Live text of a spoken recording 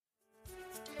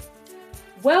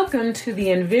Welcome to the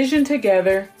Envision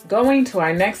Together, Going to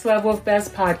Our Next Level of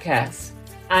Best podcast.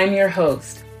 I'm your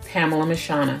host, Pamela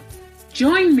Mashana.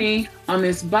 Join me on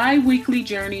this bi-weekly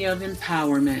journey of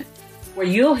empowerment, where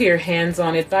you'll hear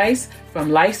hands-on advice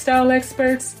from lifestyle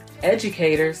experts,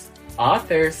 educators,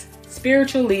 authors,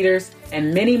 spiritual leaders,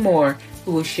 and many more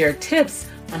who will share tips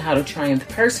on how to triumph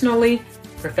personally,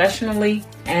 professionally,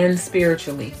 and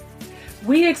spiritually.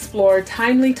 We explore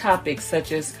timely topics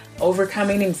such as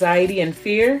overcoming anxiety and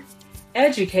fear,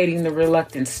 educating the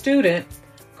reluctant student,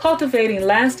 cultivating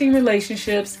lasting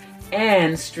relationships,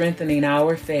 and strengthening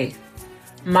our faith.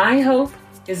 My hope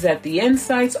is that the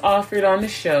insights offered on the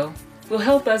show will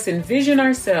help us envision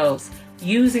ourselves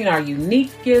using our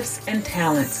unique gifts and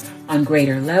talents on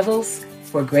greater levels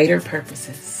for greater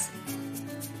purposes.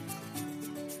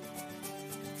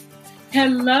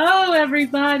 Hello,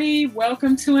 everybody.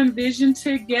 Welcome to Envision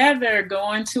Together,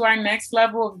 going to our next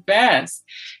level of best.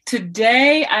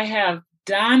 Today, I have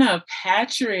Donna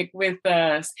Patrick with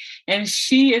us, and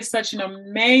she is such an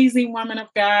amazing woman of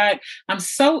God. I'm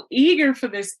so eager for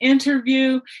this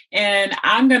interview, and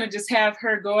I'm going to just have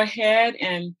her go ahead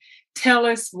and tell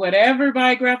us whatever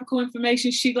biographical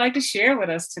information she'd like to share with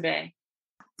us today.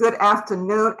 Good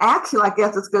afternoon. Actually, I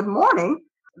guess it's good morning.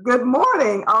 Good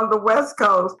morning on the West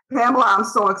Coast. Pamela, I'm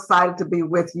so excited to be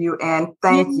with you, and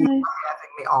thank you for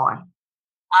having me on.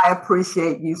 I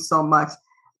appreciate you so much.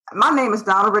 My name is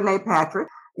Donna Renee Patrick.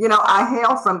 You know, I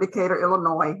hail from Decatur,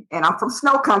 Illinois, and I'm from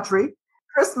snow country.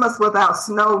 Christmas without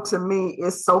snow to me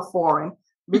is so foreign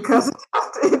because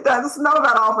it doesn't snow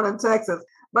that often in Texas.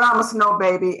 But I'm a snow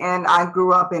baby, and I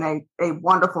grew up in a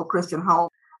wonderful Christian home.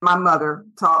 My mother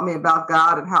taught me about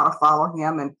God and how to follow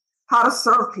him and how to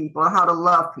serve people, how to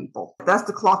love people. That's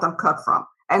the cloth I'm cut from.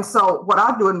 And so what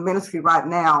I do in ministry right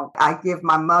now, I give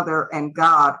my mother and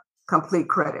God complete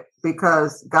credit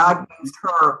because God used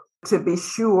her to be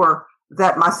sure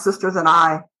that my sisters and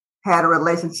I had a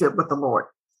relationship with the Lord.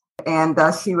 And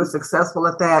she was successful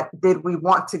at that. Did we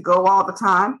want to go all the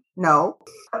time? No.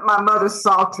 My mother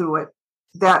saw to it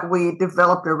that we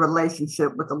developed a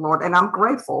relationship with the Lord. And I'm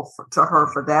grateful to her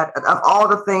for that. Of all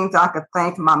the things I could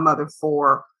thank my mother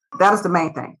for, that is the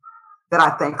main thing that I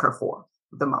thank her for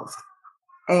the most.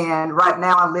 And right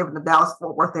now I live in the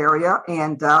Dallas-Fort Worth area,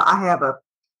 and I have a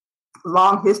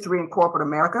long history in corporate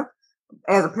America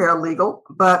as a paralegal.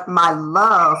 But my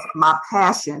love, my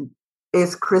passion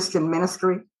is Christian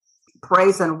ministry.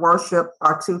 Praise and worship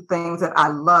are two things that I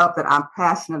love, that I'm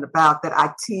passionate about, that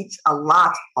I teach a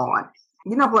lot on.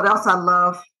 You know what else I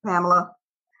love, Pamela?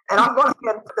 And I'm going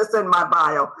to put this in my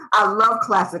bio. I love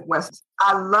classic westerns.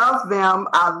 I love them.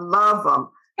 I love them.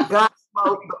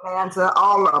 Gunsmoke, Bonanza,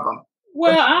 all of them.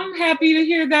 Well, I'm happy to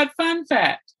hear that fun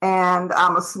fact. And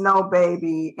I'm a snow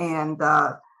baby. And,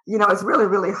 it's really,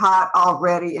 really hot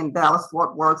already in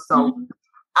Dallas-Fort Worth. So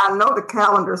I know the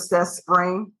calendar says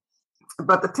spring,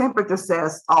 but the temperature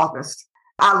says August.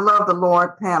 I love the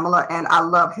Lord, Pamela, and I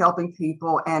love helping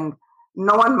people. And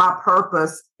knowing my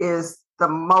purpose is the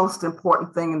most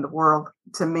important thing in the world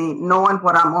to me, knowing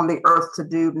what I'm on the earth to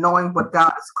do, knowing what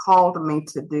God has called me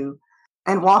to do,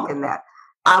 and walk in that.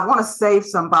 I want to save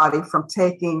somebody from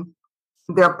taking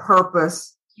their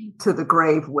purpose to the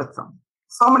grave with them.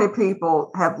 So many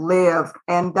people have lived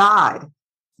and died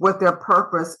with their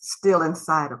purpose still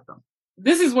inside of them.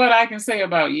 This is what I can say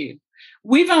about you.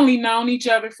 We've only known each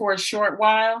other for a short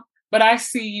while, but I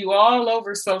see you all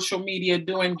over social media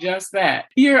doing just that.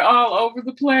 You're all over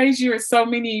the place. You're at so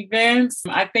many events.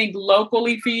 I think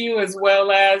locally for you, as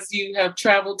well as you have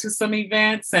traveled to some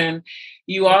events, and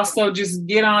you also just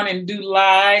get on and do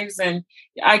lives. And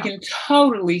I can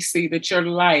totally see that your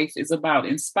life is about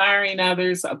inspiring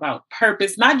others, about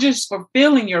purpose, not just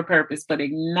fulfilling your purpose, but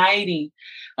igniting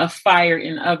a fire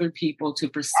in other people to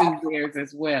pursue theirs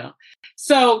as well.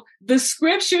 So the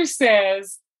scripture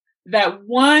says that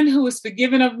one who is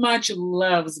forgiven of much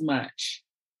loves much.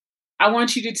 I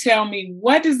want you to tell me,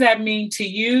 what does that mean to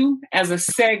you as a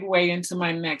segue into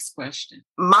my next question?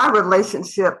 My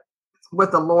relationship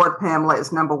with the Lord, Pamela,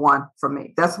 is number one for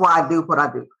me. That's why I do what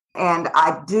I do. And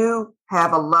I do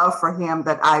have a love for him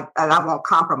that I won't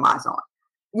compromise on.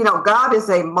 You know, God is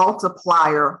a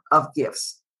multiplier of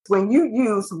gifts. When you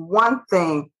use one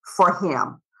thing for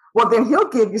him, well, then he'll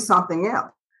give you something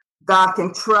else. God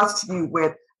can trust you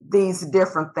with these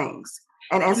different things.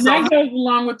 And so that goes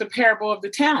along with the parable of the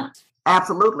talents.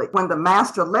 Absolutely. When the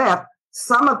master left,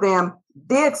 some of them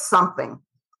did something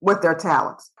with their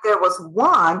talents. There was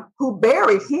one who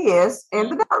buried his in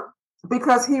the dirt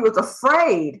because he was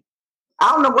afraid. I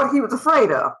don't know what he was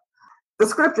afraid of. The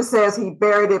scripture says he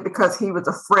buried it because he was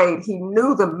afraid. He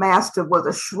knew the master was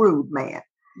a shrewd man.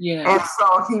 Yeah. And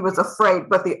so he was afraid,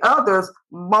 but the others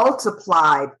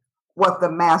multiplied what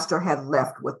the master had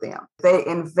left with them. They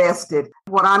invested.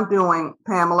 What I'm doing,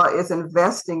 Pamela, is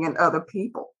investing in other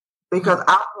people because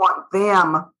I want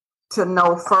them to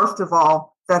know, first of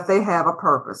all, that they have a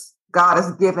purpose. God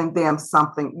has given them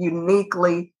something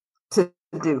uniquely to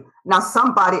do. Now,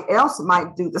 somebody else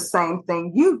might do the same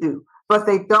thing you do, but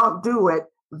they don't do it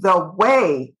the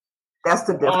way. That's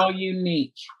the difference. All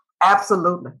unique.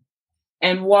 Absolutely.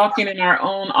 And walking in our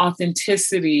own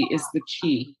authenticity is the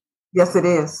key. Yes, it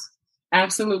is.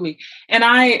 Absolutely. And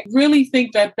I really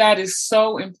think that that is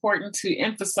so important to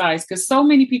emphasize because so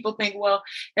many people think, well,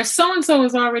 if so-and-so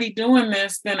is already doing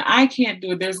this, then I can't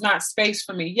do it. There's not space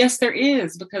for me. Yes, there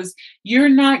is, because you're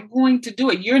not going to do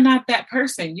it. You're not that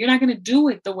person. You're not going to do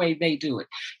it the way they do it.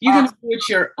 You're going to do it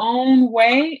your own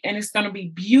way, and it's going to be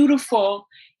beautiful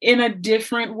in a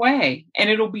different way, and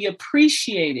it'll be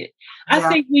appreciated. Yeah. I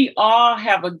think we all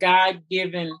have a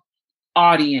God-given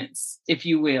audience, if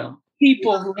you will.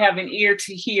 People who have an ear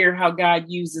to hear how God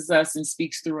uses us and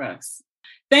speaks through us.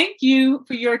 Thank you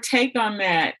for your take on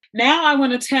that. Now I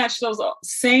want to attach those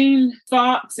same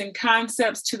thoughts and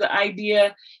concepts to the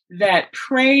idea that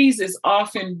praise is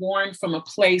often born from a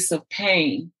place of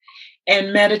pain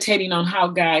and meditating on how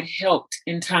God helped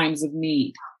in times of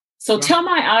need. So tell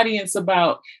my audience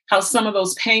about how some of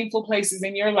those painful places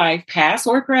in your life, past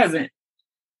or present,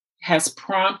 has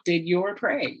prompted your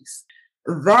praise.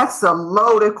 That's a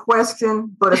loaded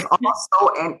question, but it's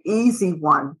also an easy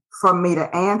one for me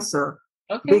to answer.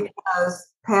 Okay. Because,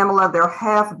 Pamela, there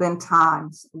have been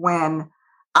times when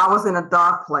I was in a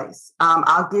dark place.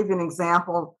 I'll give you an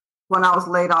example. When I was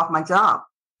laid off my job,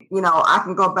 I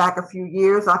can go back a few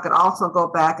years. I could also go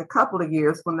back a couple of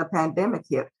years when the pandemic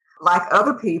hit. Like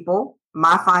other people,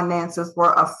 my finances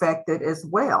were affected as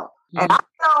well. Mm-hmm. And I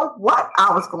didn't know what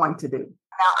I was going to do.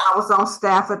 Now, I was on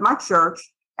staff at my church,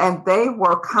 and they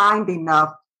were kind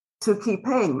enough to keep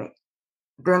paying me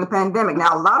during the pandemic.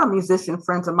 Now, a lot of musician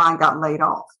friends of mine got laid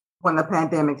off when the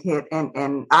pandemic hit.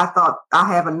 And I thought I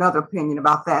have another opinion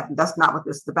about that. And that's not what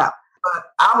this is about. But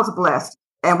I was blessed.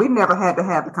 And we never had to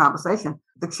have the conversation.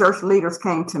 The church leaders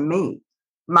came to me.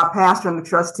 My pastor and the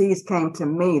trustees came to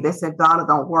me. They said, Donna,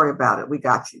 don't worry about it. We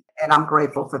got you. And I'm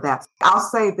grateful for that. I'll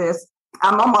say this.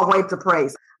 I'm on my way to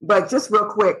praise. But just real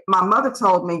quick, my mother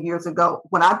told me years ago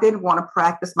when I didn't want to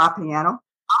practice my piano.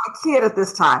 I'm a kid at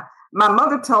this time. My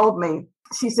mother told me,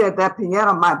 she said that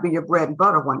piano might be your bread and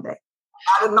butter one day.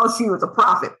 I didn't know she was a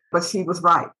prophet, but she was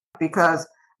right. Because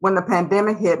when the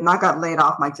pandemic hit and I got laid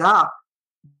off my job,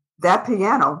 that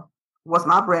piano was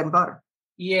my bread and butter.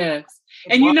 Yes.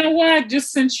 And you know what?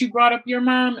 Just since you brought up your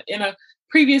mom in a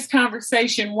previous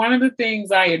conversation, one of the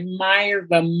things I admire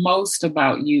the most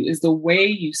about you is the way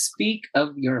you speak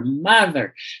of your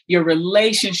mother, your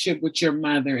relationship with your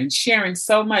mother, and sharing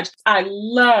so much. I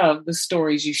love the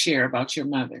stories you share about your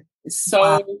mother. It's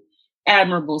so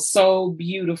admirable, so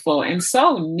beautiful, and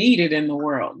so needed in the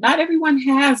world. Not everyone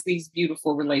has these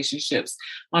beautiful relationships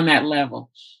on that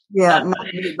level. Yeah, not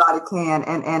everybody can.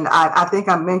 And I think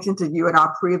I mentioned to you in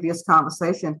our previous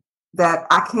conversation that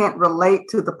I can't relate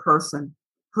to the person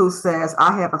who says,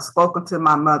 I haven't spoken to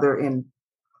my mother in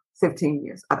 15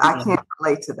 years. I can't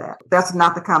relate to that. That's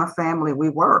not the kind of family we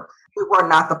were. We were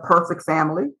not the perfect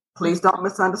family. Please don't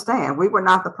misunderstand. We were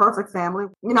not the perfect family.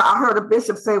 I heard a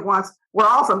bishop say once, we're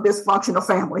all from dysfunctional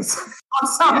families on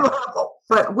some level,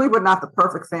 but we were not the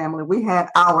perfect family. We had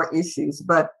our issues,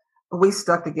 but we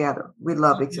stuck together. We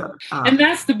loved each other. And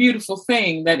that's the beautiful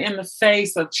thing, that in the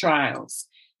face of trials,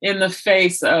 in the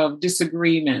face of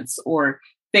disagreements or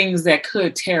things that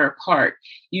could tear apart,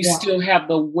 you still have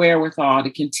the wherewithal to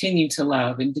continue to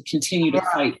love and to continue to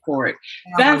fight for it.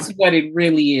 That's what it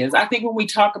really is. I think when we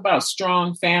talk about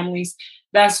strong families,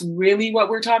 that's really what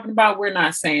we're talking about. We're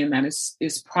not saying that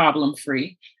it's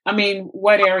problem-free. I mean,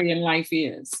 what area in life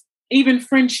is? Even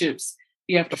friendships,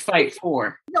 you have to fight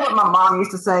for. You know what my mom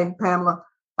used to say, Pamela?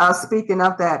 Speaking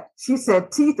of that, she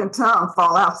said, teeth and tongue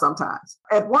fall out sometimes.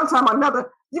 At one time or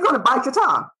another, you're going to bite your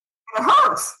tongue. It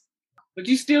hurts. But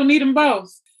you still need them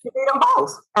both. You need them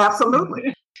both.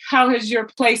 Absolutely. How has your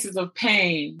places of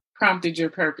pain prompted your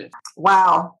purpose?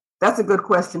 Wow. That's a good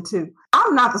question, too.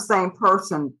 I'm not the same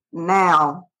person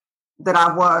now that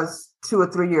I was 2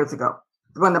 or 3 years ago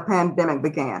when the pandemic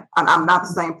began. I'm not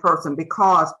the same person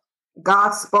because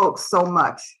God spoke so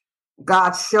much.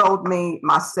 God showed me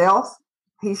myself.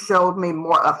 He showed me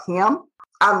more of him.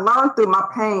 I learned through my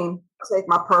pain to take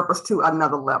my purpose to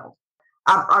another level.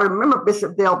 I remember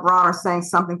Bishop Dale Bronner saying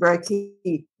something very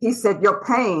key. He said, your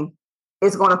pain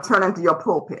is going to turn into your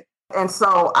pulpit. And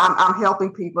so I'm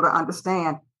helping people to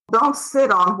understand, don't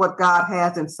sit on what God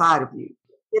has inside of you.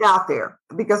 Get out there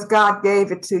because God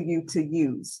gave it to you to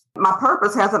use. My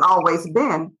purpose hasn't always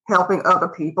been helping other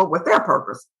people with their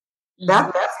purpose.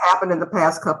 That's happened in the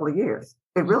past couple of years.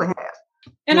 It really has.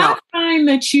 And I find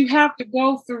that you have to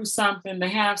go through something to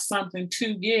have something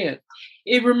to give.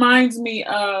 It reminds me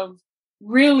of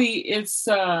really it's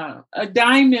a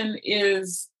diamond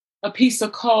is a piece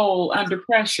of coal under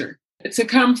pressure. To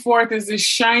come forth as this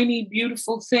shiny,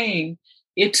 beautiful thing,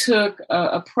 it took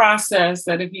a process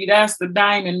that if you'd asked the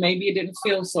diamond, maybe it didn't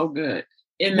feel so good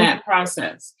in that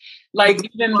process. Like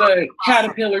even the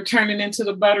caterpillar turning into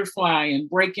the butterfly and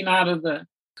breaking out of the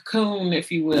cocoon,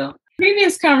 if you will.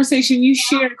 Previous conversation, you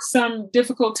shared some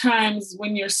difficult times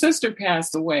when your sister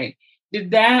passed away.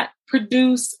 Did that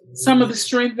produce some of the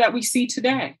strength that we see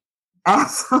today?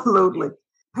 Absolutely.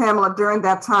 Pamela, during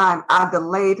that time, I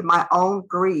delayed my own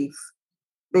grief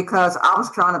because I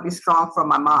was trying to be strong for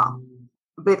my mom.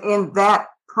 But in that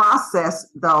process,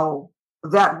 though,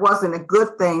 that wasn't a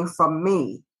good thing for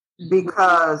me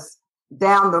because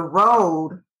down the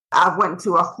road, I went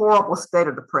into a horrible state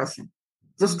of depression,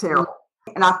 just terrible.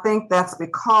 And I think that's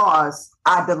because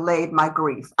I delayed my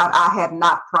grief. I had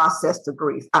not processed the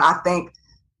grief. And I think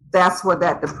that's where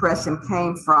that depression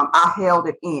came from. I held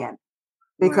it in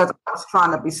because I was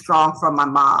trying to be strong for my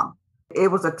mom. It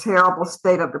was a terrible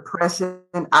state of depression.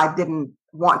 I didn't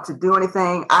want to do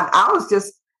anything. I was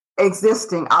just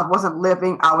existing. I wasn't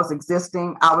living. I was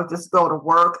existing. I would just go to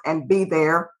work and be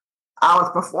there. I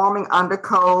was performing under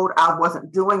code. I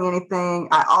wasn't doing anything.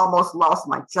 I almost lost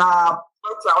my job,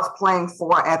 which I was playing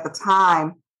for at the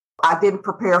time. I didn't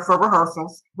prepare for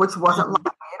rehearsals, which wasn't like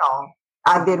me at all.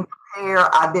 I didn't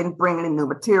prepare. I didn't bring any new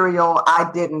material.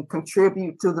 I didn't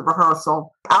contribute to the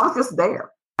rehearsal. I was just there.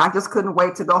 I just couldn't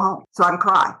wait to go home so I can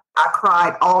cry. I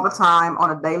cried all the time on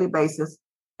a daily basis.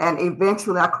 And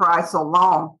eventually I cried so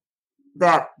long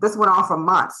that this went on for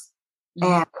months.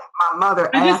 And my mother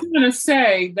I just want to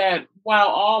say that while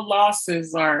all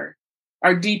losses are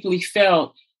deeply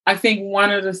felt, I think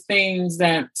one of the things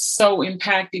that so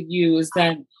impacted you is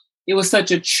that it was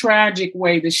such a tragic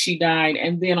way that she died.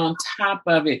 And then on top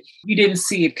of it, you didn't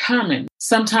see it coming.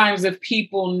 Sometimes if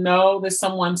people know that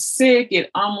someone's sick, it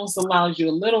almost allows you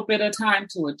a little bit of time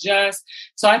to adjust.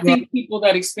 So I think people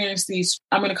that experience these,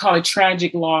 I'm going to call it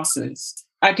tragic losses,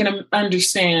 I can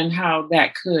understand how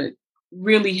that could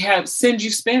really send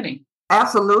you spinning.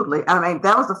 Absolutely. I mean,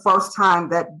 that was the first time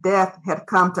that death had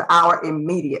come to our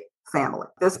immediate family.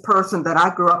 This person that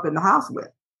I grew up in the house with,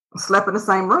 slept in the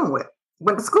same room with,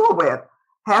 went to school with,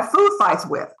 had food fights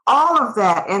with, all of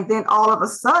that. And then all of a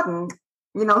sudden,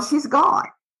 she's gone.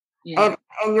 Yeah.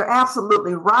 And you're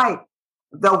absolutely right.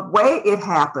 The way it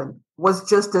happened was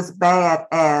just as bad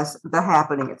as the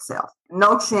happening itself.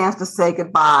 No chance to say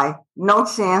goodbye. No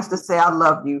chance to say I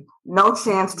love you. No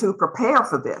chance to prepare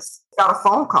for this. Got a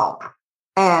phone call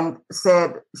and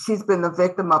said she's been the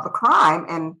victim of a crime.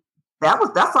 And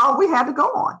that's all we had to go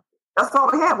on. That's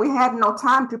all we had. We had no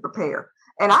time to prepare.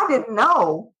 And I didn't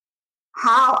know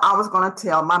how I was going to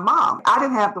tell my mom. I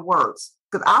didn't have the words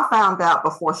because I found out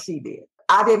before she did.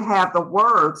 I didn't have the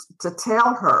words to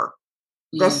tell her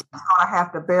that she's going to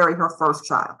have to bury her first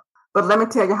child. But let me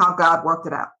tell you how God worked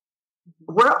it out.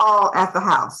 We're all at the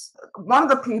house. One of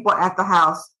the people at the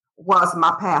house was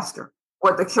my pastor,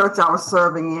 or the church I was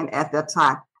serving in at that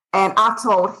time. And I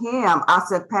told him, I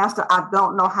said, Pastor, I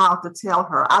don't know how to tell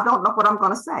her. I don't know what I'm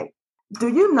going to say. Do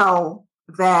you know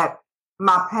that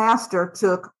my pastor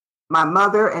took my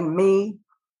mother and me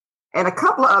and a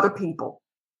couple of other people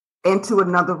into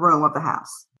another room of the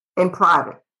house in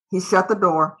private? He shut the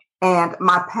door. And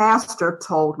my pastor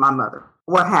told my mother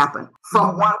what happened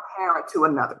from one parent to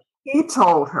another. He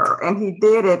told her, and he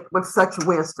did it with such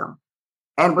wisdom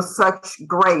and with such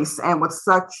grace and with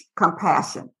such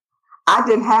compassion. I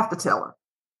didn't have to tell her.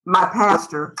 My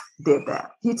pastor did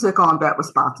that. He took on that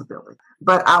responsibility.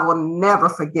 But I will never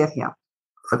forget him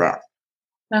for that.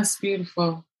 That's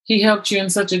beautiful. He helped you in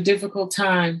such a difficult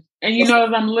time. And, as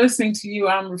I'm listening to you,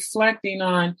 I'm reflecting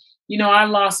on, I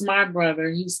lost my brother.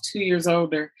 He's 2 years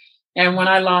older. And when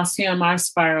I lost him, I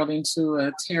spiraled into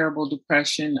a terrible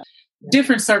depression.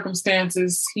 Different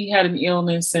circumstances. He had an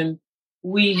illness and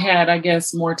we had, I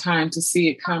guess, more time to see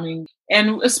it coming.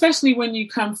 And especially when you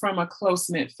come from a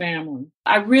close-knit family.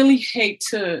 I really hate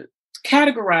to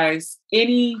categorize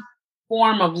any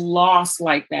form of loss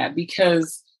like that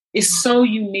because it's so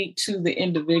unique to the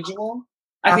individual.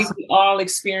 I think we all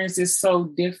experience this so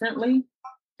differently.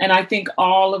 And I think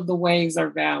all of the ways are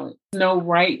valid. No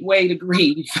right way to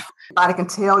grieve. Nobody can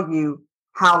tell you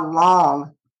how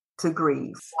long to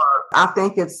grieve. I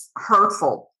think it's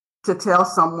hurtful to tell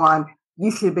someone you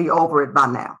should be over it by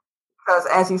now. Because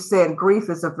as you said, grief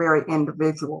is a very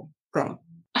individual thing.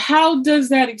 How does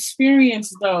that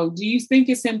experience, though? Do you think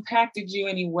it's impacted you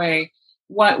anyway?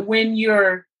 When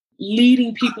you're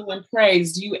leading people in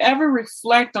praise, do you ever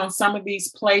reflect on some of these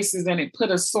places and it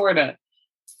put a sort of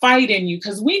fight in you?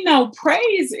 Because we know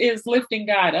praise is lifting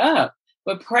God up,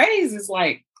 but praise is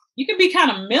like, you can be kind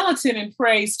of militant in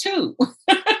praise too,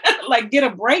 like get a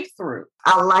breakthrough.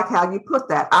 I like how you put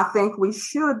that. I think we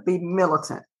should be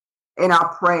militant in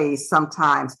our praise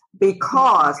sometimes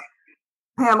because,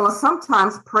 Pamela,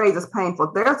 sometimes praise is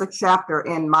painful. There's a chapter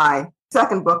in my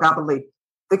second book, I believe.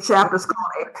 The chapter is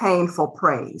called A Painful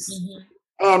Praise.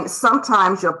 Mm-hmm. And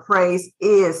sometimes your praise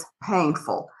is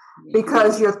painful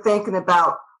because you're thinking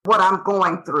about what I'm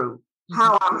going through,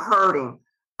 how I'm hurting.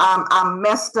 I'm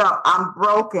messed up. I'm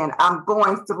broken. I'm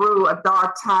going through a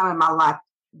dark time in my life.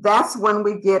 That's when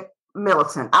we get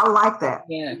militant. I like that.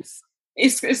 Yes.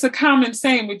 It's a common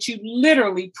saying, but you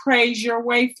literally praise your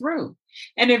way through.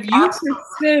 And if you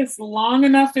persist long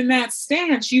enough in that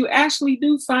stance, you actually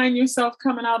do find yourself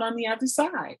coming out on the other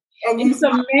side. And it's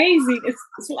amazing.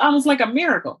 It's almost like a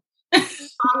miracle.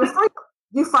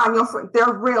 You find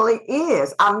there really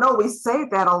is. I know we say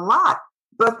that a lot,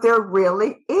 but there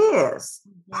really is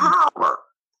power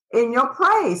in your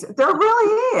praise. There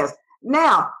really is.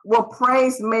 Now, will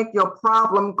praise make your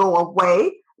problem go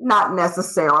away? Not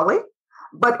necessarily,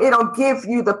 but it'll give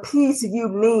you the peace you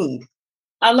need.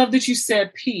 I love that you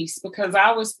said peace because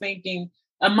I was thinking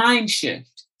a mind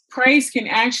shift. Praise can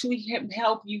actually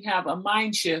help you have a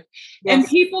mind shift. Yes. And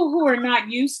people who are not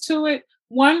used to it,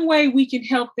 one way we can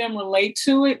help them relate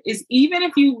to it is even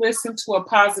if you listen to a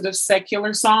positive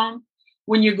secular song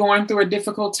when you're going through a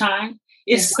difficult time,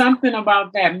 it's something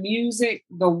about that music,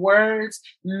 the words,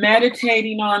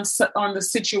 meditating on the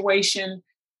situation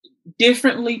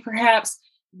differently, perhaps.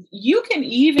 You can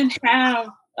even have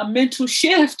a mental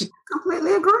shift.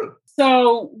 Completely agree.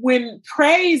 So when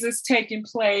praise is taking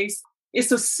place,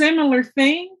 it's a similar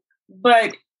thing,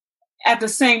 but at the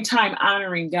same time,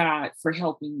 honoring God for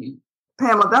helping you.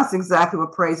 Pamela, that's exactly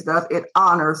what praise does. It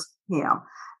honors him.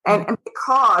 And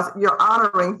because you're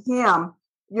honoring him,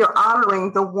 you're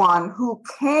honoring the one who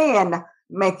can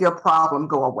make your problem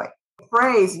go away.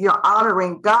 Praise, you're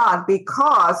honoring God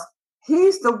because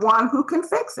he's the one who can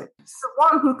fix it. He's the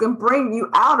one who can bring you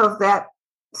out of that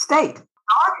state,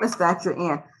 darkness that you're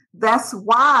in. That's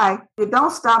why you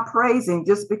don't stop praising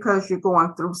just because you're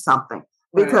going through something,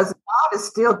 because God is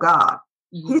still God.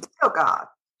 Mm-hmm. He's still God.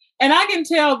 And I can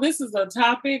tell this is a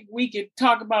topic we could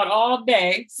talk about all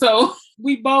day. So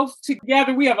we both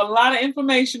together, we have a lot of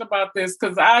information about this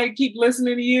because I keep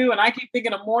listening to you and I keep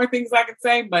thinking of more things I could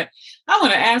say. But I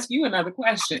want to ask you another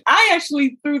question. I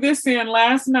actually threw this in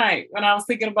last night when I was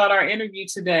thinking about our interview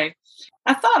today.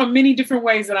 I thought of many different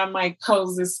ways that I might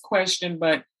pose this question,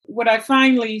 but what I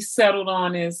finally settled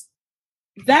on is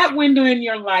that window in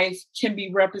your life can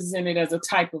be represented as a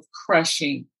type of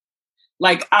crushing.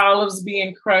 Like olives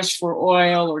being crushed for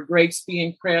oil or grapes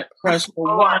being crushed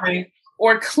for wine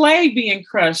or clay being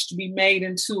crushed to be made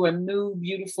into a new,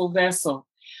 beautiful vessel.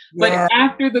 Yeah. But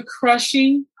after the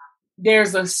crushing,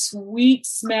 there's a sweet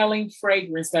smelling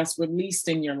fragrance that's released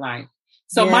in your life.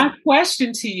 So my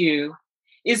question to you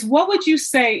is, what would you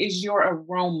say is your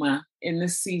aroma in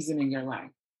this season in your life?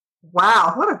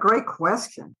 Wow, what a great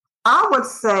question. I would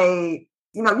say,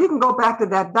 you can go back to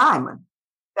that diamond.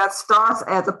 That starts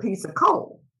as a piece of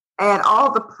coal and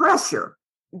all the pressure.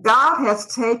 God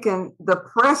has taken the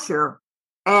pressure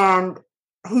and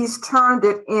he's turned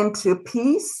it into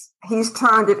peace. He's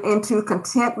turned it into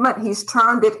contentment. He's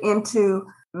turned it into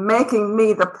making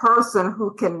me the person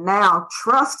who can now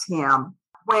trust him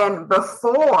when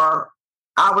before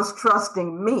I was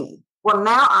trusting me. Well,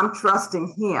 now I'm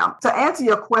trusting him. To answer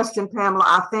your question, Pamela,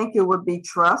 I think it would be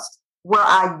trust. Where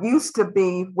I used to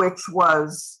be, which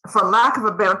was, for lack of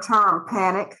a better term,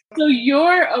 panic. So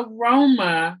your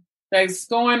aroma that's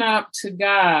going up to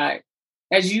God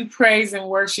as you praise and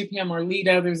worship him or lead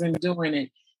others in doing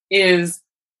it is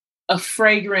a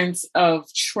fragrance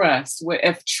of trust.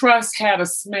 If trust had a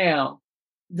smell,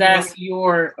 that's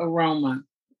your aroma.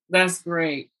 That's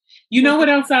great. You know what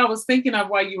else I was thinking of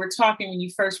while you were talking when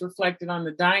you first reflected on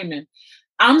the diamond?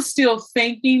 I'm still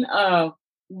thinking of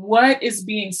what is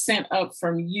being sent up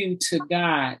from you to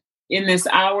God in this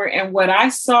hour. And what I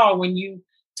saw when you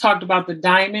talked about the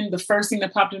diamond, the first thing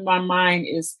that popped in my mind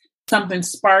is something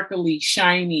sparkly,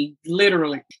 shiny,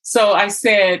 literally. So I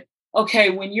said, okay,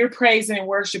 when you're praising and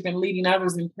worship and leading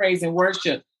others in praise and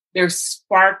worship, there's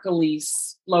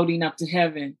sparklies floating up to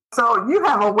heaven. So you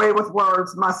have a way with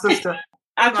words, my sister.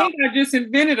 I think I just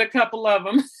invented a couple of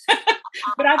them,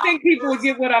 but I think people will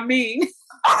get what I mean.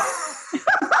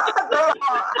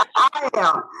 I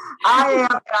am.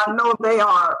 And I know they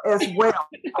are as well.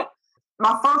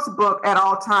 My first book, At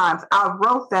All Times, I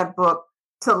wrote that book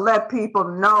to let people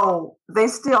know they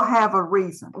still have a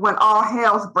reason. When all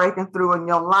hell's breaking through in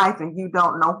your life and you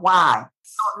don't know why,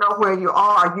 you don't know where you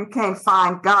are, you can't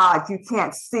find God, you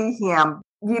can't see him,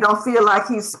 you don't feel like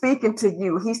he's speaking to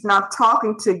you, he's not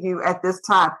talking to you at this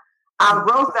time. I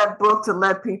wrote that book to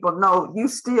let people know you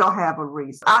still have a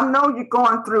reason. I know you're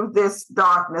going through this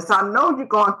darkness. I know you're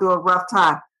going through a rough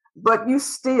time, but you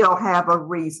still have a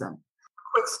reason.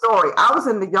 Quick story. I was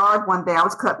in the yard one day. I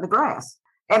was cutting the grass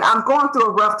and I'm going through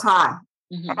a rough time.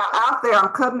 And I'm out there, I'm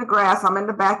cutting the grass. I'm in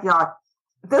the backyard.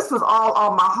 This was all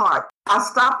on my heart. I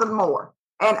stopped the mower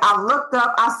and I looked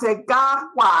up. I said, God,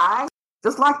 why?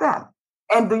 Just like that.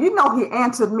 And do you know he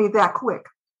answered me that quick?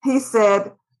 He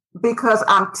said, because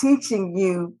I'm teaching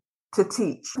you to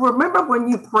teach. Remember when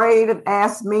you prayed and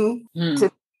asked me to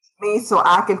teach me so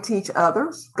I can teach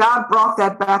others? God brought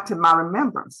that back to my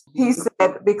remembrance. He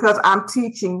said, because I'm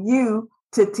teaching you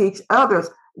to teach others.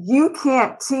 You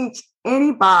can't teach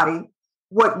anybody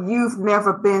what you've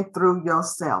never been through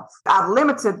yourself. I've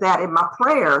limited that in my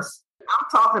prayers. I'm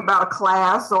talking about a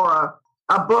class or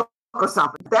a book or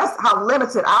something. That's how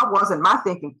limited I was in my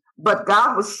thinking. But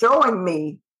God was showing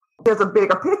me there's a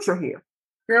bigger picture here.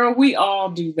 Girl, we all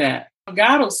do that.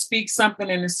 God will speak something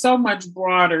and it's so much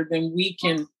broader than we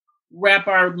can wrap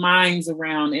our minds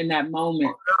around in that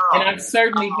moment. And I've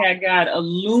certainly had God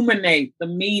illuminate the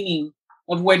meaning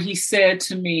of what he said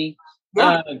to me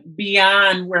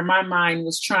beyond where my mind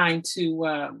was trying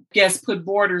to, put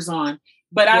borders on.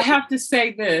 But I have to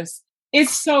say this,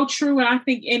 it's so true. And I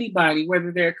think anybody,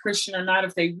 whether they're a Christian or not,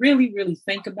 if they really, really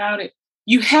think about it,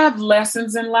 you have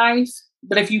lessons in life.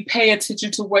 But if you pay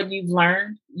attention to what you've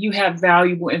learned, you have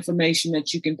valuable information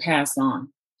that you can pass on.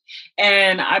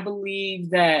 And I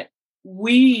believe that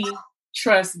we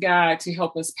trust God to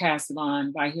help us pass it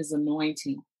on by his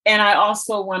anointing. And I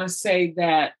also want to say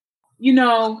that,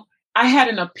 I had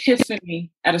an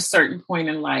epiphany at a certain point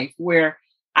in life where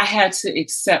I had to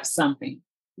accept something.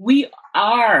 We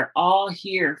are all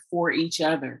here for each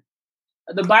other.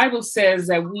 The Bible says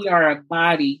that we are a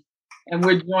body and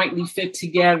we're jointly fit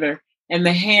together. And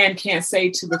the hand can't say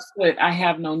to the foot, I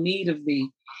have no need of thee.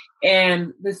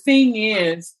 And the thing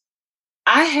is,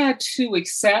 I had to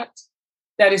accept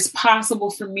that it's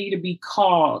possible for me to be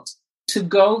called to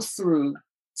go through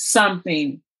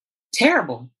something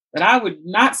terrible that I would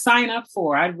not sign up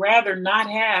for. I'd rather not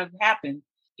have happen,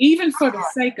 even for the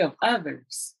sake of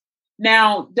others.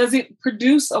 Now, does it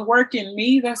produce a work in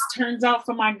me that turns out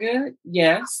for my good?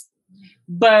 Yes.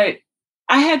 But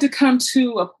I had to come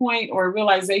to a point or a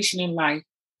realization in life.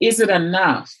 Is it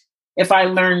enough if I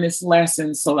learn this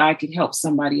lesson so I could help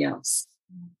somebody else?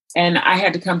 And I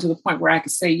had to come to the point where I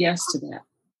could say yes to that.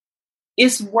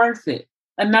 It's worth it.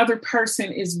 Another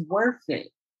person is worth it.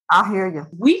 I hear you.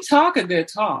 We talk a good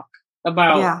talk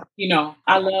about,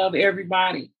 I love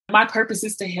everybody. My purpose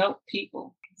is to help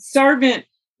people. Servant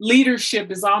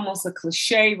leadership is almost a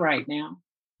cliche right now,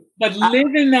 but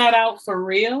living that out for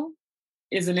real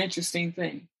is an interesting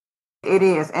thing. It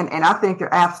is. And I think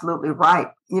you're absolutely right.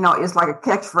 It's like a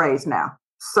catchphrase now,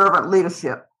 servant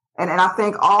leadership. And I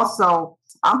think also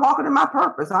I'm walking in my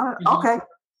purpose. Okay.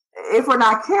 If we're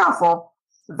not careful,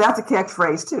 that's a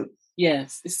catchphrase too.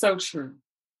 Yes, it's so true.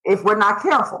 If we're not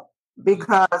careful,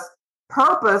 because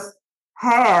purpose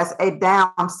has a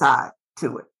downside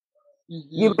to it.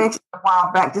 You mentioned a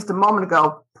while back, just a moment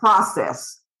ago,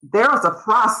 process. There is a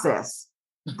process.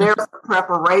 There's a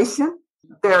preparation.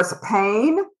 There's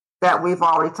pain that we've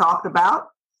already talked about,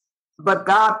 but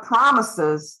God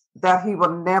promises that he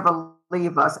will never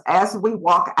leave us as we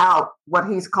walk out what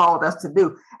he's called us to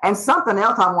do. And something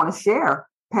else I want to share,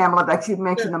 Pamela, that you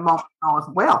mentioned a moment ago as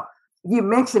well. You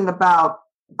mentioned about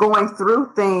going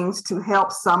through things to help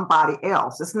somebody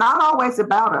else. It's not always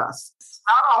about us. It's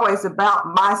not always about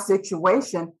my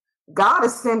situation. God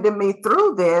is sending me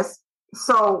through this.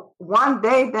 So one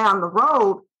day down the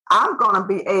road, I'm going to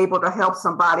be able to help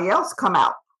somebody else come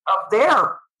out of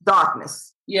their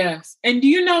darkness. Yes. And do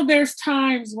you know there's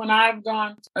times when I've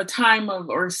gone a time of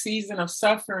or a season of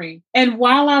suffering. And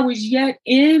while I was yet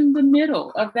in the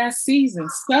middle of that season,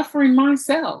 suffering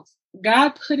myself,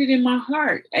 God put it in my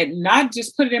heart, and not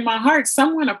just put it in my heart.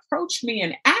 Someone approached me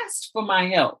and asked for my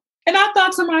help. And I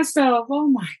thought to myself, oh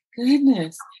my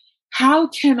goodness, how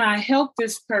can I help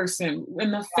this person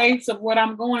in the face of what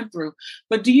I'm going through?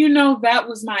 But do you know that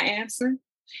was my answer?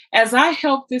 As I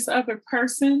helped this other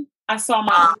person, I saw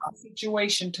my own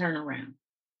situation turn around.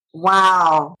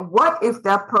 Wow. What if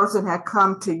that person had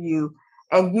come to you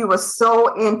and you were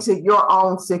so into your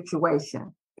own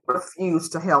situation?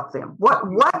 refused to help them? What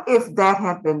if that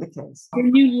had been the case?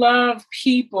 When you love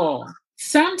people,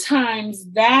 sometimes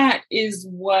that is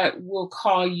what will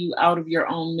call you out of your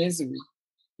own misery.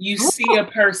 You see a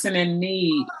person in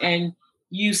need and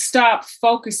you stop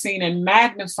focusing and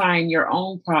magnifying your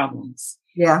own problems.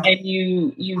 Yeah. And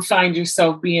you find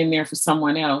yourself being there for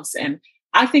someone else. And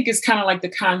I think it's kind of like the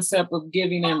concept of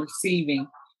giving and receiving.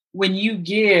 When you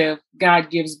give, God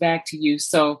gives back to you.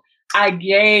 So I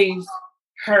gave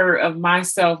her of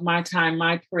myself, my time,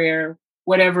 my prayer,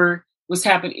 whatever was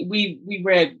happening. We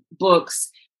read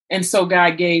books. And so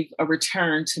God gave a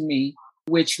return to me,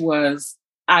 which was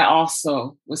I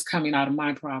also was coming out of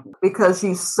my problem. Because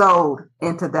you sowed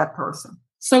into that person.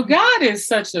 So God is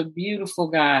such a beautiful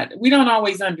God. We don't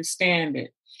always understand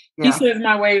it. Yeah. He says,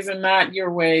 my ways are not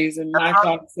your ways and my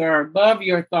thoughts are above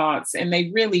your thoughts. And they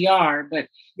really are. But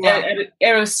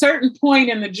at a certain point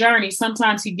in the journey,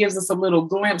 sometimes he gives us a little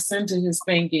glimpse into his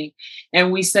thinking.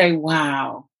 And we say,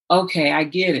 wow, okay, I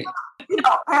get it. You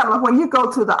know, Pamela, when you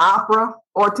go to the opera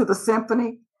or to the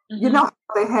symphony, you know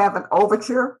how they have an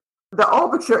overture? The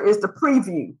overture is the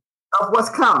preview of what's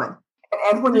coming.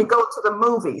 And when you go to the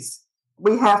movies,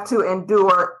 we have to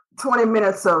endure 20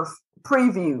 minutes of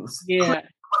previews. Yeah.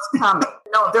 What's coming.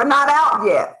 No, they're not out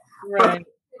yet. Right. But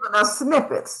giving us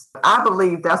snippets. I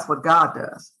believe that's what God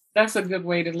does. That's a good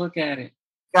way to look at it.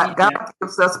 God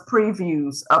gives us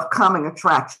previews of coming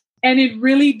attraction. And it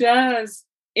really does.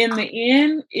 In the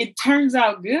end, it turns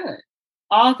out good.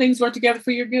 All things work together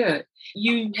for your good.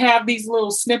 You have these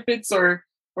little snippets or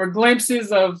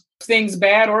glimpses of things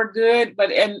bad or good.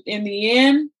 But in the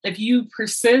end, if you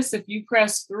persist, if you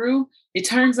press through, it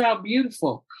turns out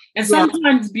beautiful. And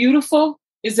sometimes beautiful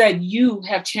is that you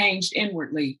have changed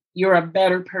inwardly. You're a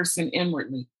better person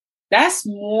inwardly. That's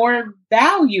more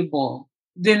valuable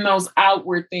than those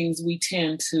outward things we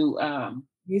tend to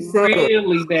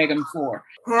really beg them for.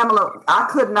 Pamela, I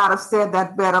could not have said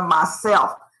that better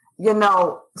myself. You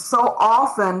know, so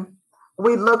often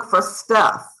we look for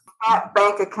stuff at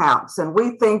bank accounts, and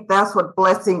we think that's what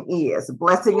blessing is.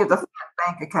 Blessing is a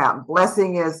bank account.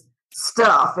 Blessing is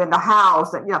stuff in the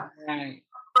house, and right.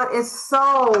 But it's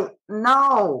so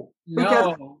no.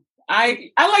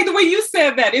 I like the way you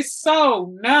said that. It's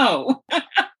so no. Yeah.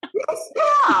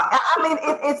 I mean,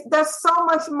 it's there's so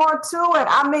much more to it.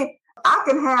 I mean, I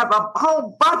can have a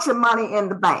whole bunch of money in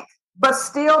the bank, but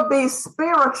still be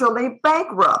spiritually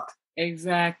bankrupt.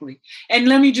 Exactly. And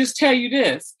let me just tell you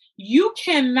this. You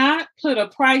cannot put a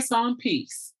price on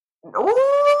peace.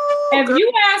 Ooh, if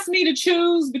you ask me to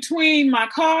choose between my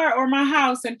car or my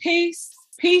house and peace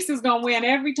is going to win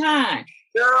every time.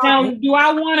 Girl. Now, do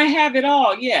I want to have it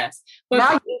all? Yes.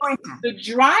 But the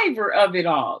driver of it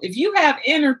all, if you have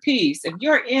inner peace, if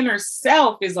your inner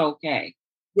self is okay,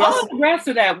 all the rest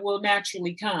of that will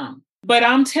naturally come. But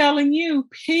I'm telling you,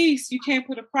 peace, you can't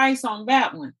put a price on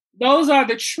that one. Those are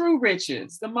the true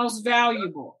riches, the most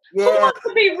valuable. Yeah. Who wants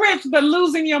to be rich but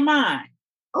losing your mind?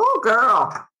 Oh,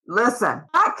 girl, listen.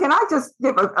 Can I just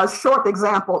give a short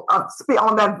example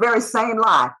on that very same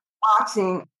line?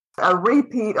 Watching a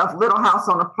repeat of Little House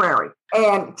on the Prairie.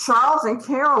 And Charles and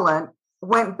Carolyn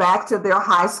went back to their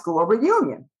high school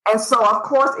reunion. And so, of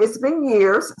course, it's been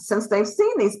years since they've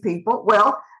seen these people.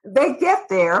 Well, they get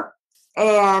there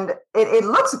and it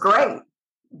looks great.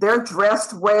 They're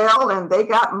dressed well and they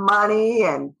got money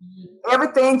and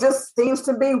everything just seems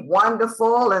to be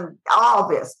wonderful and all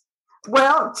this.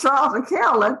 Well, Charles and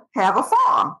Carolyn have a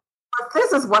farm. But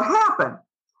this is what happened.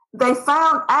 They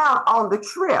found out on the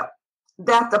trip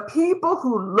that the people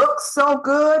who looked so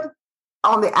good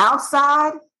on the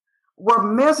outside were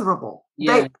miserable.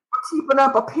 Yeah. They were keeping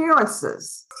up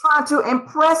appearances, trying to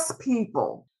impress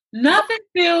people. Nothing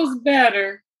feels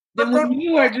better than when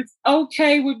you are just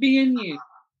okay with being you.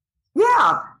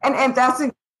 Yeah. And that's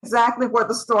exactly where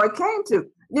the story came to.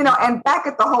 You know, and back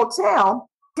at the hotel,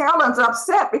 Carolyn's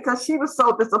upset because she was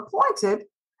so disappointed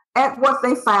at what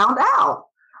they found out.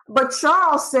 But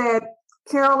Charles said,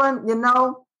 Carolyn, you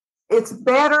know, it's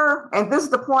better, and this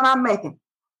is the point I'm making,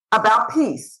 about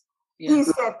peace. Yeah. He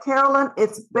said, Carolyn,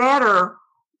 it's better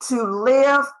to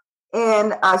live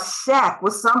in a shack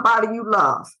with somebody you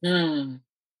love than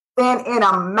in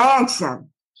a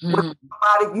mansion with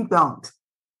somebody you don't.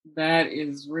 That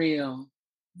is real.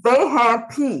 They had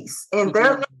peace in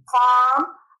their little farm,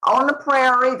 on the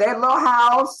prairie, their little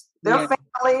house, their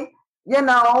family, you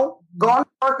know, going to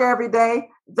work every day.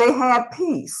 They had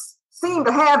peace, seemed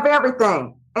to have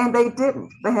everything, and they didn't.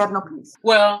 They had no peace.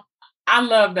 Well, I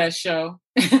love that show.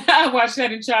 I watched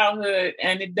that in childhood,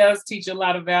 and it does teach a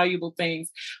lot of valuable things.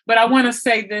 But I want to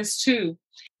say this too.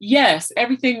 Yes,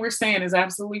 everything we're saying is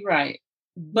absolutely right.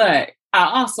 But I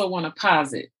also want to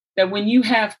posit that when you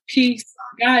have peace,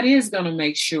 God is going to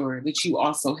make sure that you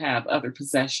also have other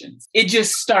possessions. It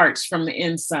just starts from the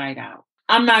inside out.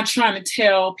 I'm not trying to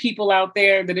tell people out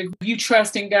there that if you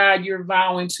trust in God, you're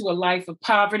vowing to a life of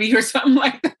poverty or something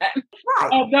like that. Right.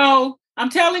 Although I'm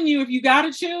telling you, if you got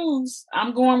to choose,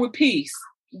 I'm going with peace.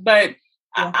 But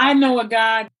I know a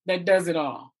God that does it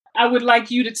all. I would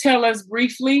like you to tell us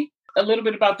briefly a little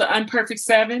bit about the Unperfect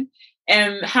Seven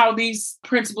and how these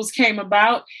principles came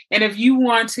about. And if you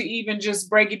want to even just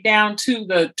break it down to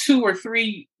the 2 or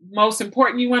 3 most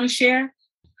important you want to share,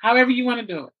 however you want to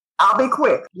do it. I'll be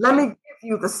quick. Let me give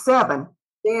you the 7,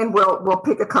 then we'll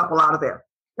pick a couple out of there.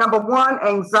 Number 1,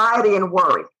 anxiety and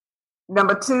worry.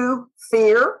 Number 2,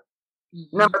 fear.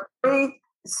 Mm-hmm. Number 3,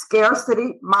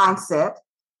 scarcity mindset.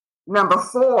 Number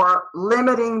 4,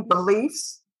 limiting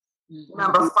beliefs. Mm-hmm.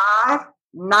 Number 5,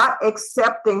 not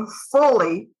accepting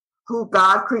fully who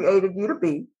God created you to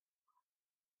be.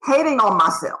 Hating on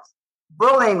myself,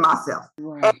 bullying myself.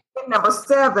 Right. And number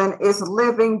 7 is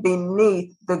living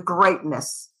beneath the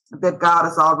greatness that God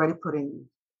has already put in you.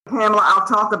 Pamela, I'll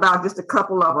talk about just a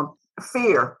couple of them.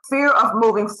 Fear of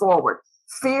moving forward,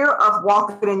 fear of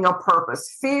walking in your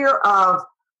purpose, fear of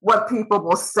what people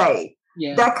will say,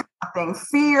 that kind of thing.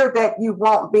 Fear that you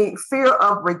won't be, fear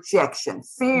of rejection,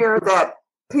 fear that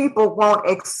people won't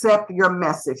accept your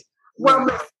message. Well,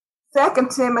 2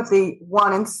 Timothy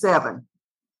 1:7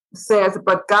 says,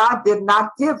 but God did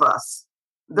not give us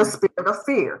the spirit of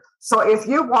fear. So if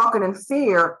you're walking in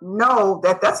fear, know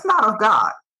that that's not of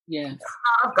God. Yes. That's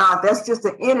not of God. That's just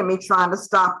the enemy trying to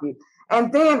stop you.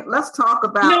 And then let's talk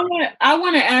about... You know what? I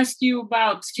want to ask you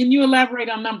about, can you elaborate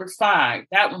on number 5?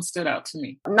 That one stood out to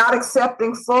me. Not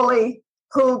accepting fully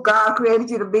who God created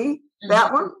you to be. Mm-hmm.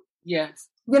 That one? Yes.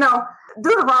 You know,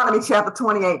 Deuteronomy chapter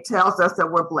 28 tells us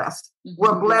that we're blessed. Mm-hmm.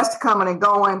 We're blessed coming and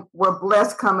going. We're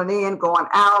blessed coming in, going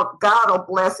out. God will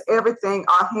bless everything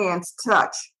our hands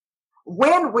touch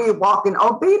when we walk in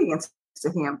obedience to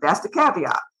him. That's the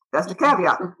caveat. That's the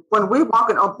caveat. When we walk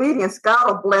in obedience, God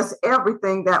will bless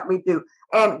everything that we do.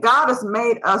 And God has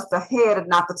made us the head and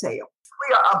not the tail.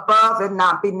 We are above and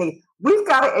not beneath. We've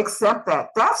got to accept that.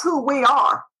 That's who we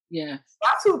are. Yeah.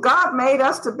 That's who God made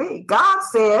us to be. God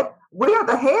said we are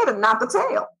the head and not the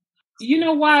tail. You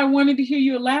know why I wanted to hear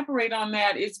you elaborate on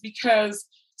that is because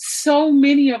so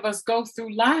many of us go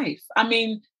through life. I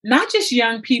mean, not just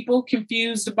young people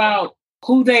confused about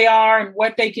who they are and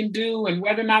what they can do and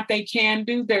whether or not they can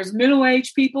do. There's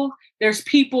middle-aged people. There's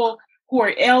people who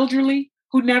are elderly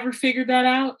who never figured that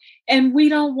out. And we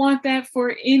don't want that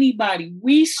for anybody.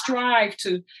 We strive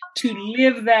to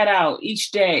live that out each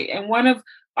day. And one of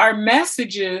our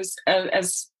messages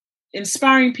as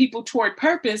inspiring people toward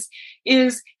purpose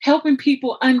is helping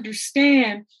people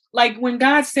understand, like when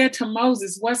God said to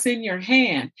Moses, what's in your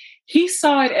hand? He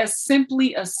saw it as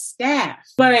simply a staff,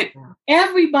 but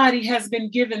everybody has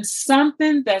been given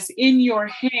something that's in your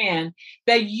hand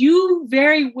that you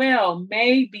very well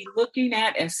may be looking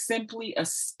at as simply a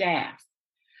staff.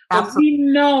 But we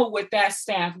know what that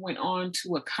staff went on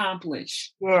to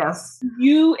accomplish. Yes.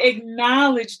 You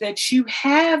acknowledge that you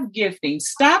have gifting.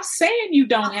 Stop saying you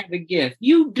don't have a gift.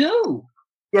 You do.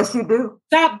 Yes, you do.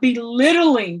 Stop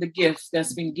belittling the gift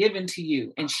that's been given to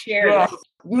you and share it.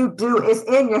 You do. It's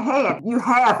in your hand. You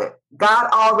have it. God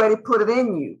already put it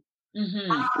in you.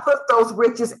 Mm-hmm. God put those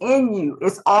riches in you.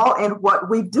 It's all in what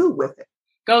we do with it.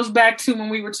 Goes back to when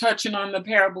we were touching on the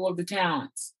parable of the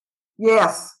talents.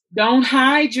 Yes. Don't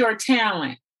hide your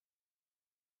talent.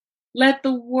 Let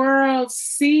the world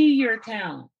see your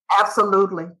talent.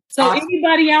 Absolutely. So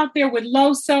anybody out there with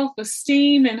low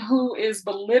self-esteem and who is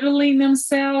belittling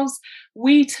themselves,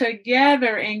 we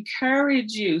together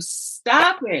encourage you.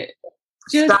 Stop it.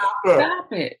 Just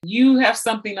stop it. You have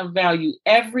something of value.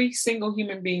 Every single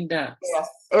human being does. Yes.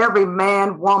 Every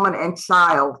man, woman, and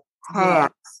child has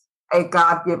a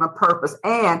God-given purpose.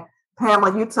 And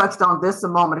Pamela, you touched on this a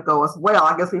moment ago as well.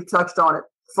 I guess we've touched on it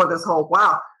for this whole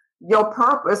while. Your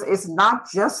purpose is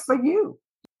not just for you.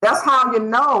 That's how you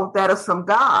know that it's from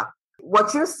God.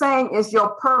 What you're saying is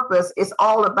your purpose is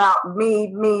all about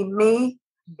me, me, me.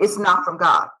 It's not from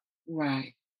God.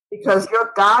 Right. Because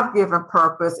your God-given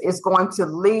purpose is going to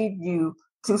lead you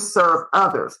to serve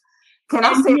others.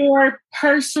 Your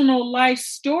personal life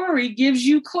story gives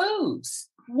you clues.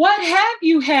 What have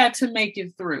you had to make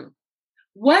it through?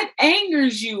 What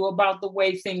angers you about the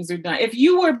way things are done? If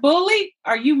you were bullied,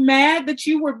 are you mad that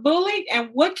you were bullied? And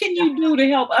what can you do to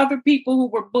help other people who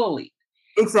were bullied?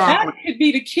 Exactly. That could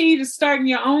be the key to starting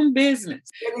your own business.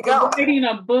 There you go. Writing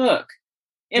a book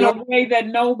in a way that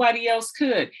nobody else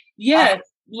could. Yes,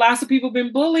 lots of people have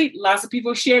been bullied. Lots of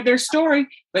people shared their story,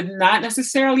 but not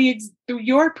necessarily through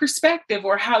your perspective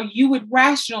or how you would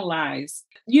rationalize.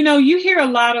 You know, you hear a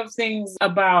lot of things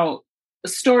about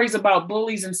stories about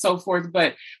bullies and so forth,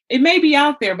 but it may be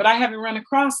out there, but I haven't run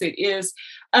across it, is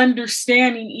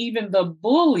understanding even the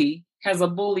bully has a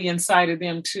bully inside of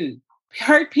them too.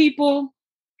 Hurt people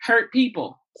hurt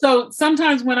people. So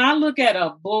sometimes when I look at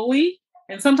a bully,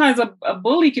 and sometimes a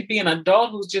bully could be an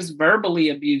adult who's just verbally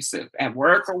abusive at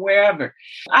work or wherever.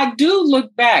 I do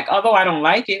look back, although I don't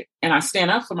like it and I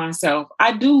stand up for myself,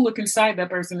 I do look inside that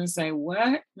person and say,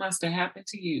 what must have happened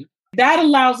to you? That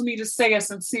allows me to say a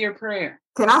sincere prayer.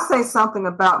 Can I say something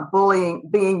about bullying,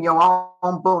 being your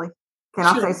own bully? Can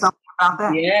I say something about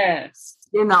that? Yes.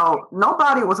 You know,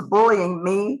 nobody was bullying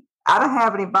me. I didn't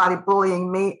have anybody bullying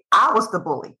me. I was the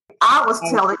bully. I was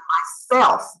telling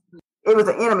myself, it was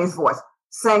the enemy's voice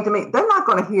saying to me, they're not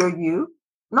going to hear you.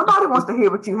 Nobody wants to hear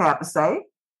what you have to say.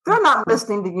 They're not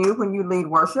listening to you when you lead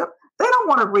worship. They don't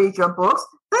want to read your books.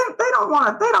 They don't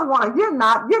want to, you're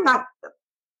not.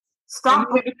 Stop.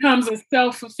 And it becomes a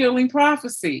self-fulfilling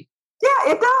prophecy.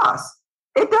 Yeah, it does.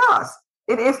 It does.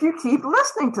 If you keep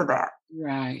listening to that.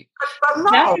 Right. But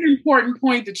no. That's an important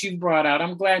point that you brought out.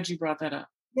 I'm glad you brought that up.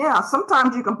 Yeah,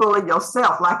 sometimes you can bully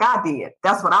yourself like I did.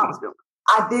 That's what I was doing.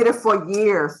 I did it for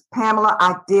years. Pamela,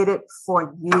 I did it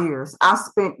for years. I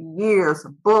spent years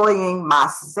bullying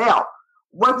myself.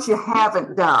 What you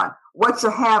haven't done, what you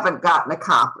haven't gotten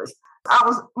accomplished. I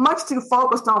was much too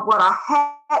focused on what I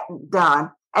hadn't done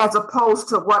as opposed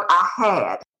to what I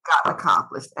had gotten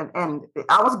accomplished. And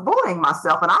I was bullying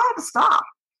myself and I had to stop.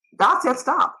 God said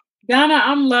stop. Donna,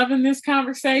 I'm loving this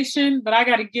conversation, but I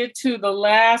got to get to the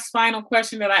last final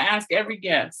question that I ask every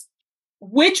guest.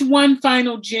 Which one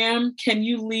final gem can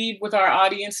you leave with our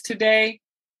audience today?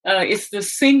 It's the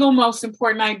single most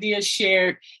important idea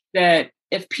shared that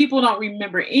if people don't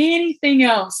remember anything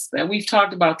else that we've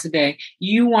talked about today,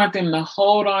 you want them to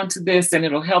hold on to this and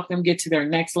it'll help them get to their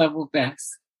next level of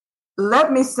best.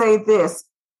 Let me say this.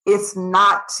 It's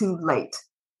not too late.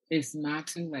 It's not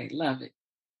too late. Love it.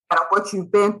 No matter what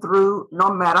you've been through,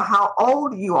 no matter how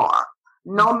old you are,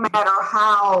 no matter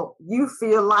how you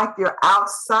feel like you're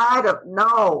outside of,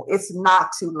 no, it's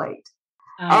not too late.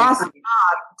 Ask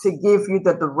God to give you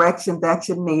the direction that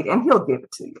you need, and He'll give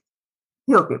it to you.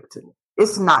 He'll give it to you.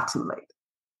 It's not too late.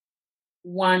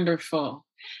 Wonderful.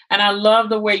 And I love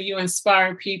the way you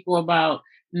inspire people about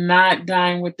not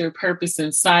dying with their purpose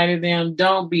inside of them.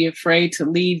 Don't be afraid to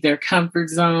leave their comfort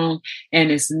zone. And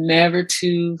it's never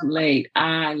too late.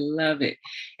 I love it.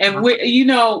 And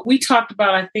we talked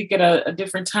about, I think at a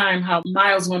different time, how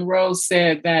Miles Monroe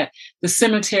said that the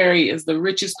cemetery is the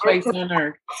richest place on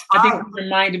earth. I think it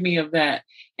reminded me of that.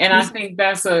 And I think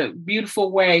that's a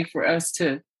beautiful way for us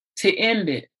to end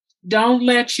it. Don't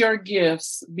let your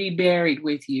gifts be buried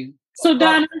with you. So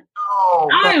Donna,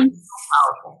 I am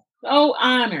so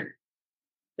honored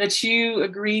that you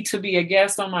agreed to be a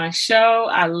guest on my show.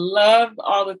 I love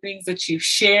all the things that you've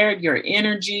shared, your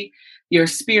energy, your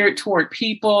spirit toward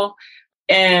people.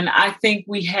 And I think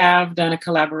we have done a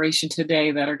collaboration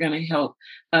today that are going to help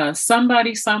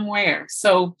somebody somewhere.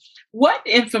 So what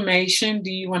information do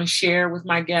you want to share with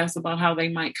my guests about how they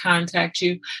might contact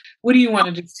you? What do you want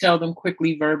to just tell them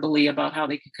quickly, verbally, about how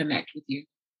they can connect with you?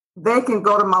 They can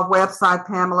go to my website,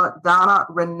 Pamela,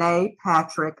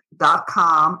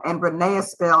 DonnaReneePatrick.com, and Renee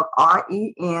is spelled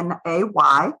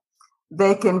Renay.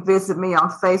 They can visit me on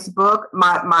Facebook.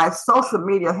 My social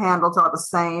media handles are the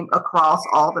same across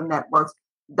all the networks.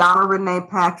 Donna Renee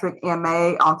Patrick,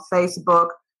 MA on Facebook,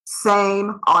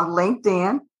 same on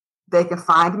LinkedIn. They can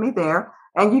find me there.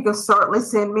 And you can certainly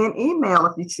send me an email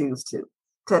if you choose to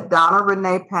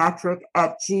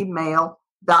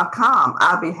DonnaReneePatrick@gmail.com.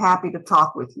 I'll be happy to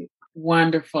talk with you.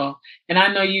 Wonderful. And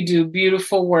I know you do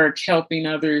beautiful work helping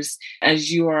others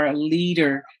as you are a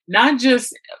leader, not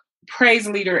just praise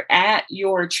leader at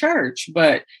your church,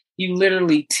 but you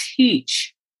literally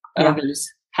teach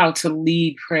others how to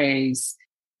lead praise.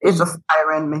 It's a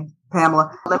fire in me,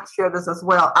 Pamela. Let me share this as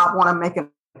well. I want to make an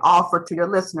offer to your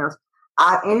listeners.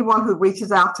 Anyone who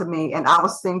reaches out to me, and I will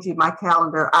send you my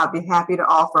calendar, I'll be happy to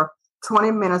offer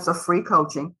 20 minutes of free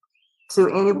coaching to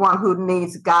anyone who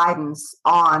needs guidance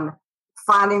on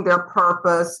finding their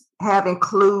purpose, having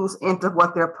clues into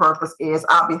what their purpose is.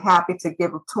 I'll be happy to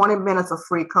give them 20 minutes of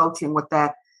free coaching with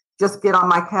that. Just get on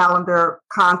my calendar,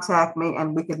 contact me,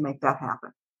 and we can make that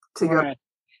happen.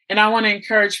 And I want to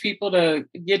encourage people to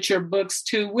get your books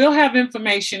too. We'll have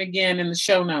information again in the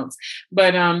show notes,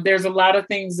 but there's a lot of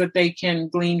things that they can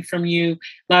glean from you,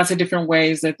 lots of different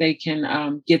ways that they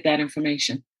can get that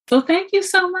information. So thank you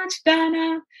so much,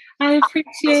 Donna. I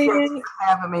appreciate it. Thank you for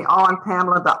having me on,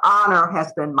 Pamela. The honor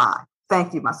has been mine.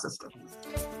 Thank you, my sister.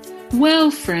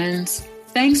 Well, friends,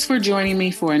 thanks for joining me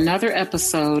for another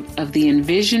episode of the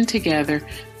Envision Together,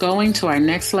 Going to Our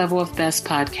Next Level of Best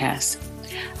podcast.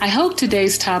 I hope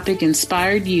today's topic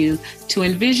inspired you to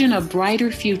envision a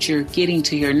brighter future getting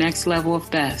to your next level of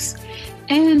best,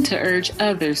 and to urge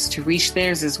others to reach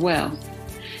theirs as well.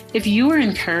 If you are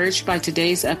encouraged by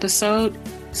today's episode,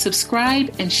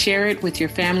 subscribe and share it with your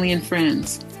family and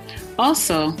friends.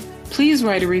 Also, please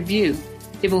write a review.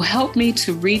 It will help me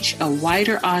to reach a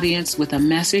wider audience with a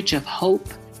message of hope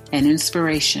and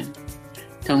inspiration.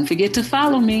 Don't forget to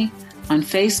follow me on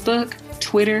Facebook,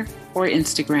 Twitter, or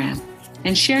Instagram,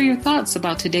 and share your thoughts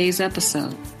about today's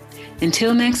episode.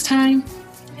 Until next time,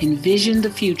 envision the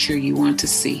future you want to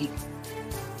see.